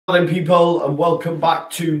Morning people, and welcome back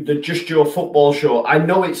to the Just Joe Football Show. I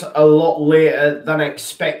know it's a lot later than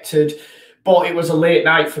expected, but it was a late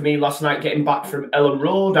night for me last night getting back from Ellen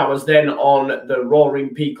Road. I was then on the Roaring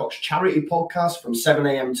Peacocks charity podcast from 7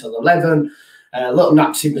 a.m. till 11. Little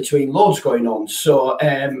naps in between, loads going on. So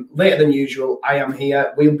later than usual, I am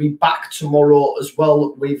here. We'll be back tomorrow as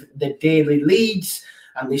well with the daily Leeds.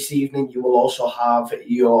 And this evening, you will also have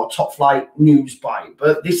your top flight news bite.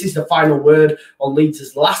 But this is the final word on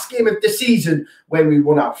Leeds' last game of the season, where we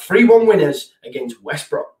won out 3-1 winners against West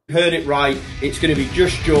Brom. Heard it right. It's going to be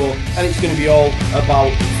Just Joe, and it's going to be all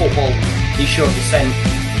about football. He showed descent.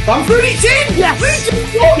 Bamford, it's in! Yes!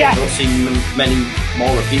 Yes! I don't see many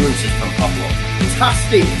more appearances from Pablo.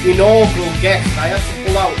 Fantastic, inaugural guest. I had to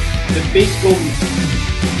pull out the big guns.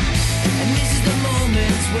 And this is the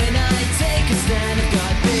moment when I take a stand.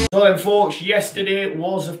 So then, folks, yesterday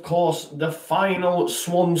was, of course, the final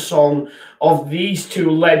swan song of these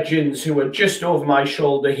two legends who are just over my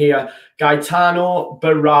shoulder here. Gaetano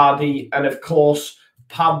Berra and, of course,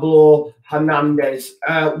 Pablo Hernandez.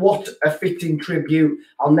 What a fitting tribute.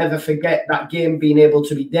 I'll never forget that game, being able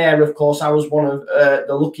to be there. Of course, I was one of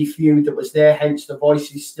the lucky few that was there, hence the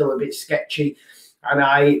voice is still a bit sketchy. And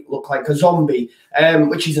I look like a zombie,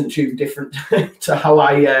 which isn't too different to how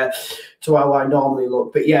I normally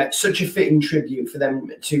look. But yeah, such a fitting tribute for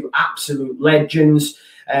them, two absolute legends.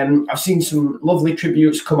 I've seen some lovely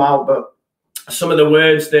tributes come out, but some of the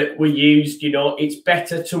words that were used, you know, it's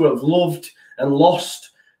better to have loved and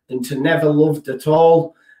lost than to never loved at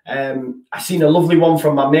all. I've seen a lovely one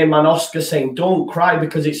from my main man Oscar saying, "Don't cry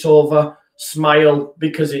because it's over, smile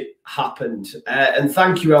because it happened." And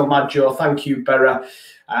thank you, El Maggio. Thank you, Berra.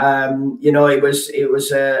 You know, it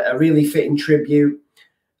was a really fitting tribute.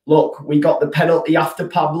 Look, we got the penalty after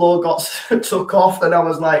Pablo got took off, and I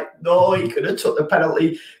was like, no, he could have took the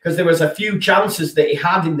penalty, because there was a few chances that he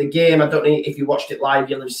had in the game. I don't know if you watched it live,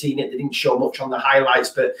 you'll have seen it. They didn't show much on the highlights,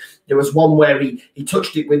 but there was one where he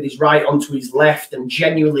touched it with his right onto his left, and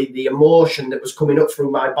genuinely the emotion that was coming up through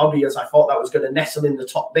my body as I thought that was going to nestle in the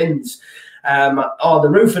top bins. The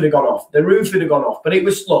roof had gone off. The roof had gone off. But it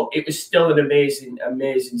was, look, it was still an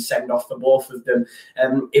amazing send-off for both of them.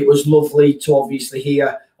 It was lovely to obviously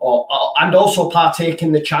hear and also partake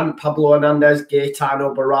in the chant, Pablo Hernandez,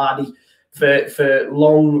 Gaetano Berra, for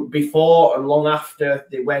long before and long after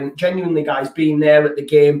they went. Genuinely, guys, being there at the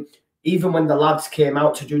game, even when the lads came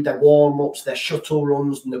out to do their warm-ups, their shuttle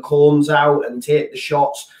runs and the cones out and take the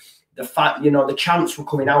shots, the fact, you know, the chants were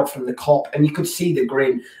coming out from the Kop, and you could see the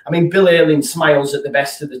grin. I mean, Bill Ayling smiles at the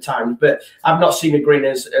best of the times, but I've not seen a grin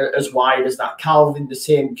as wide as that. Calvin, the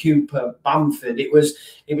same. Cooper, Bamford. It was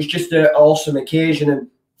just an awesome occasion, and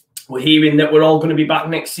we're hearing that we're all going to be back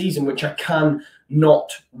next season, which I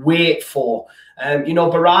cannot wait for. You know,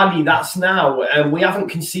 Berra, that's now. We haven't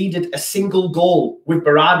conceded a single goal with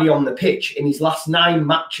Berra on the pitch in his last 9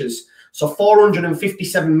 matches. So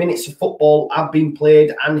 457 minutes of football have been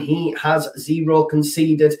played, and he has 0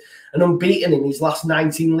 conceded and unbeaten in his last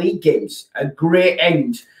 19 league games. A great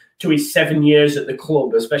end to his 7 years at the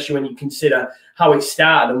club, especially when you consider how it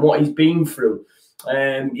started and what he's been through.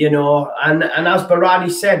 You know, and as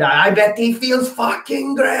Berra said, I bet he feels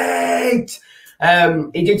fucking great.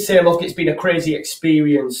 He did say, look, it's been a crazy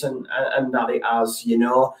experience, and that it has, you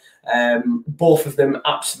know. Both of them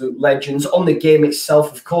absolute legends. On the game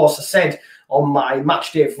itself, of course, I said on my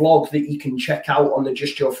matchday vlog that you can check out on the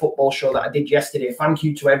Just Joe Football Show that I did yesterday. Thank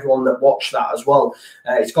you to everyone that watched that as well.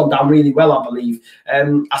 It's gone down really well, I believe.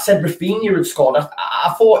 I said Rafinha had scored.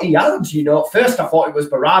 I thought he had, you know. At first, I thought it was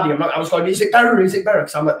Berra. I was going, is it Berra? Is it Berra?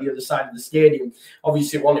 Because I'm at the other side of the stadium.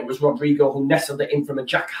 Obviously, it was Rodrigo who nestled it in from a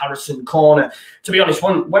Jack Harrison corner. To be honest,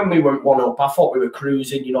 when we went 1-up, I thought we were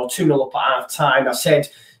cruising, you know, 2-0 up at half-time. I said,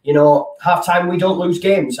 you know, half-time, we don't lose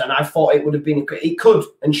games. And I thought it would have been, it could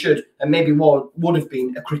and should, and maybe would have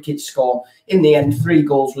been a cricket score. In the end, 3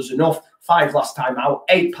 goals was enough. 5 last time out,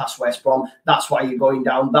 8 past West Brom. That's why you're going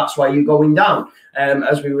down. That's why you're going down,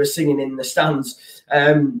 as we were singing in the stands.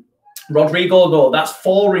 Rodrigo, though, that's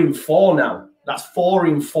 4 in 4 now. That's 4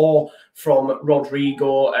 in 4 from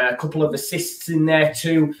Rodrigo. A couple of assists in there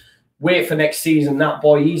too. Wait for next season. That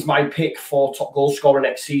boy, he's my pick for top goal scorer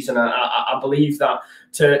next season. I believe that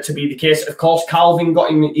to be the case. Of course, Calvin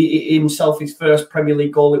got himself his first Premier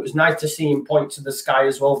League goal. It was nice to see him point to the sky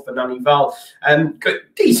as well for Nani Val. Good,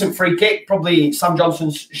 decent free kick. Probably Sam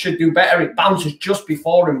Johnson should do better. It bounces just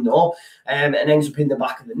before him, though, and ends up in the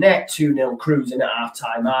back of the net. 2-0 cruising at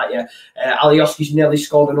half-time, aren't you? Alioski's nearly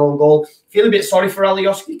scored an own goal. Feel a bit sorry for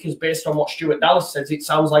Alioski because based on what Stuart Dallas says, it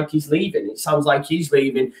sounds like he's leaving. It sounds like he's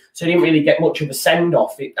leaving. So he didn't really get much of a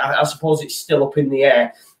send-off. I suppose it's still up in the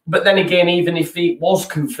air. But then again, even if it was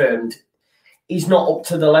confirmed, he's not up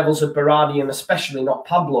to the levels of Berra and especially not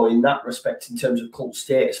Pablo in that respect in terms of cult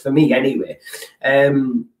status, for me anyway.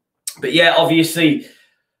 But yeah, obviously,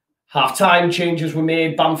 half-time changes were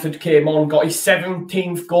made. Bamford came on, got his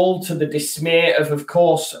 17th goal to the dismay of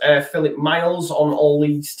course, Philip Miles on All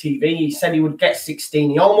Leeds TV. He said he would get 16.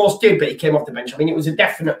 He almost did, but he came off the bench. I mean, it was a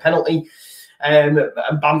definite penalty, and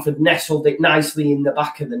Bamford nestled it nicely in the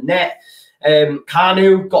back of the net.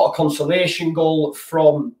 Kanu got a consolation goal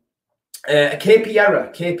from a KP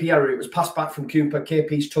error. It was passed back from Cooper.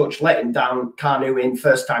 KP's touch let him down. Kanu in,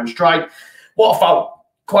 first-time strike. What I found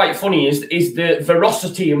quite funny is the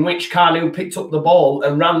velocity in which Kanu picked up the ball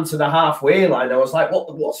and ran to the halfway line. I was like,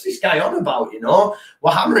 what's this guy on about? You know,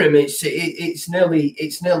 we're hammering him. It's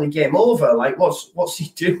nearly game over. Like, what's he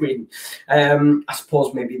doing? I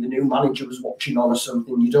suppose maybe the new manager was watching on or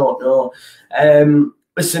something. You don't know.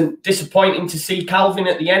 Listen, disappointing to see Calvin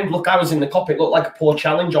at the end. Look, I was in the cop. It looked like a poor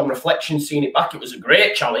challenge. On reflection, seeing it back, it was a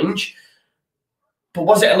great challenge. But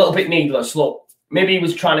was it a little bit needless? Look, maybe he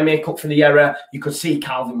was trying to make up for the error. You could see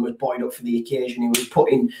Calvin was buoyed up for the occasion. He was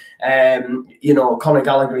putting, Conor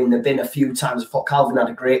Gallagher in the bin a few times. I thought Calvin had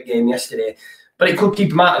a great game yesterday. But it could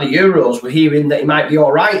keep him out of the Euros. We're hearing that he might be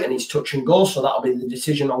all right and he's touch and go. So that'll be the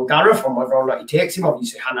decision on Gareth on whether or not he takes him.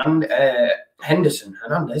 Obviously, Hernandez,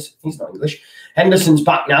 he's not English. Henderson's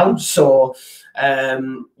back now. So,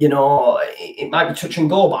 it might be touch and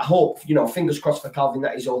go. But I hope, fingers crossed for Calvin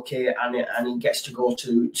that he's okay and he gets to go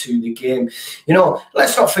to the game.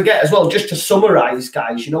 Let's not forget as well, just to summarise,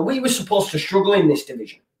 guys, we were supposed to struggle in this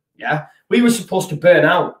division. Yeah, we were supposed to burn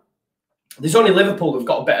out. There's only Liverpool who've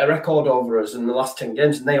got a better record over us in the last 10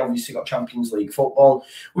 games, and they obviously got Champions League football.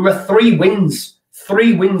 We were 3 wins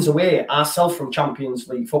away ourselves from Champions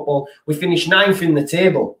League football. We finished 9th in the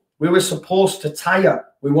table. We were supposed to tire.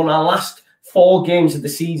 We won our last 4 games of the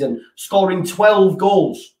season, scoring 12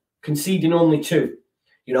 goals, conceding only 2.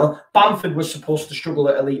 Bamford was supposed to struggle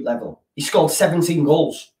at elite level. He scored 17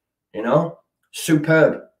 goals,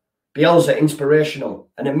 superb. Bielsa, inspirational,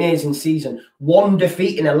 an amazing season. 1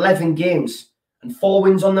 defeat in 11 games and 4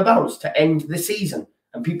 wins on the bounce to end the season.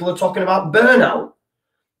 And people are talking about burnout.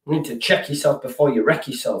 You need to check yourself before you wreck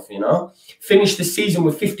yourself, Finished the season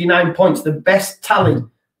with 59 points, the best tally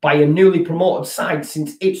by a newly promoted side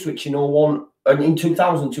since Ipswich in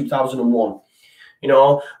 2001.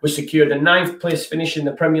 We secured a 9th place finish in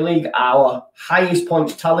the Premier League, our highest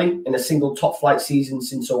points tally in a single top flight season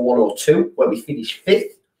since 01-02, where we finished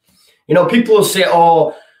 5th. People will say,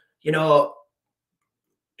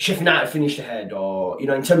 Sheffield United finished ahead, or,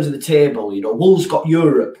 in terms of the table, Wolves got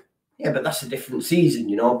Europe. Yeah, but that's a different season,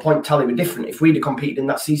 point tally were different. If we'd have competed in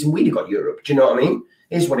that season, we'd have got Europe. Do you know what I mean?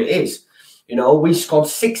 Here's what it is. We scored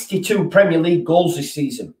 62 Premier League goals this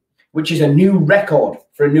season, which is a new record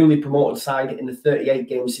for a newly promoted side in the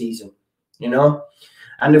 38-game season,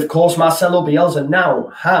 And, of course, Marcelo Bielsa now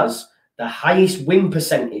has the highest win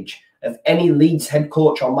percentage of any Leeds head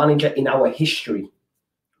coach or manager in our history.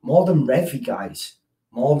 More than Revy, guys.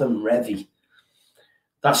 More than Revy.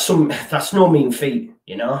 That's no mean feat,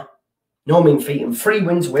 No mean feat. And 3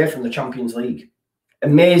 wins away from the Champions League.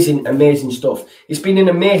 Amazing, amazing stuff. It's been an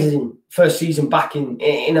amazing first season back in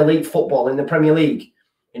elite football in the Premier League.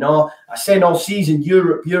 I said all season,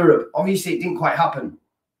 Europe. Obviously, it didn't quite happen.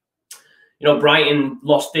 Brighton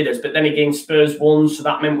lost us, but then again, Spurs won, so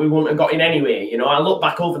that meant we wouldn't have got in anyway. I look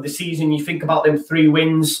back over the season, you think about them 3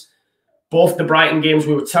 wins. Both the Brighton games,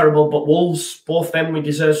 we were terrible, but Wolves, both them, we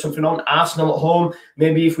deserve something on. Arsenal at home,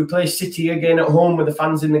 maybe if we play City again at home with the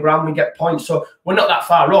fans in the ground, we get points. So we're not that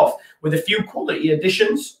far off. With a few quality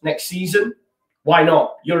additions next season, why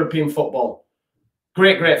not? European football.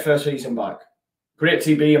 Great first season back. Great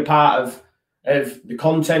to be a part of the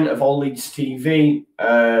content of All Leeds TV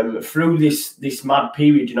through this mad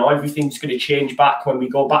period. Everything's going to change back when we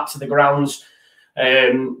go back to the grounds.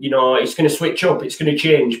 It's going to switch up. It's going to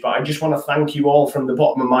change. But I just want to thank you all from the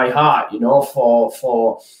bottom of my heart,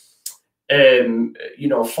 for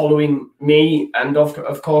following me and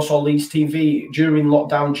of course All Leeds TV during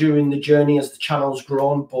lockdown, during the journey as the channel's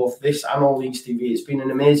grown, both this and All Leeds TV. It's been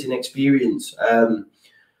an amazing experience.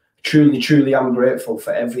 Truly, I'm grateful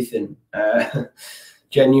for everything.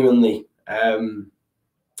 Genuinely, an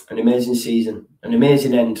amazing season, an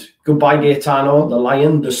amazing end. Goodbye, Gaetano, the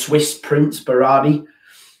Lion, the Swiss Prince Berardi,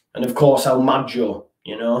 and of course El Maggio.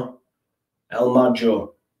 El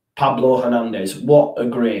Maggio, Pablo Hernandez. What a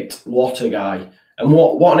guy, and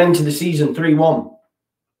what an end to the season. 3-1,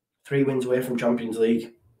 3 wins away from Champions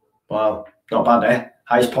League. Wow, not bad, eh?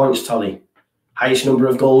 Highest points tally, highest number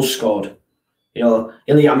of goals scored.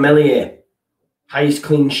 Ilian Melier, highest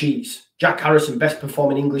clean sheets, Jack Harrison, best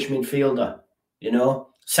performing English midfielder, you know,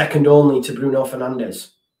 second only to Bruno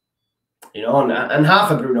Fernandes. You know, and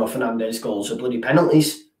half of Bruno Fernandes' goals are bloody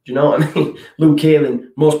penalties. Do you know what I mean? Luke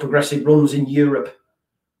Ayling, most progressive runs in Europe.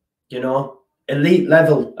 You know, elite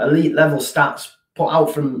level stats put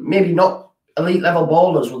out from maybe not elite level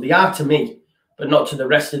ballers. Well, they are to me, but not to the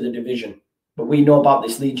rest of the division. But we know about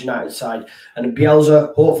this Leeds United side. And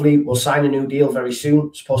Bielsa, hopefully, will sign a new deal very soon.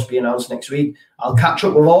 It's supposed to be announced next week. I'll catch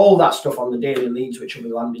up with all that stuff on the Daily Leeds, which will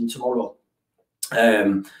be landing tomorrow.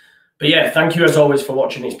 But yeah, thank you as always for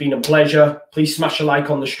watching. It's been a pleasure. Please smash a like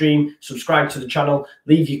on the stream, subscribe to the channel,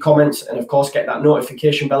 leave your comments, and of course, get that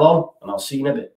notification bell on, and I'll see you in a bit.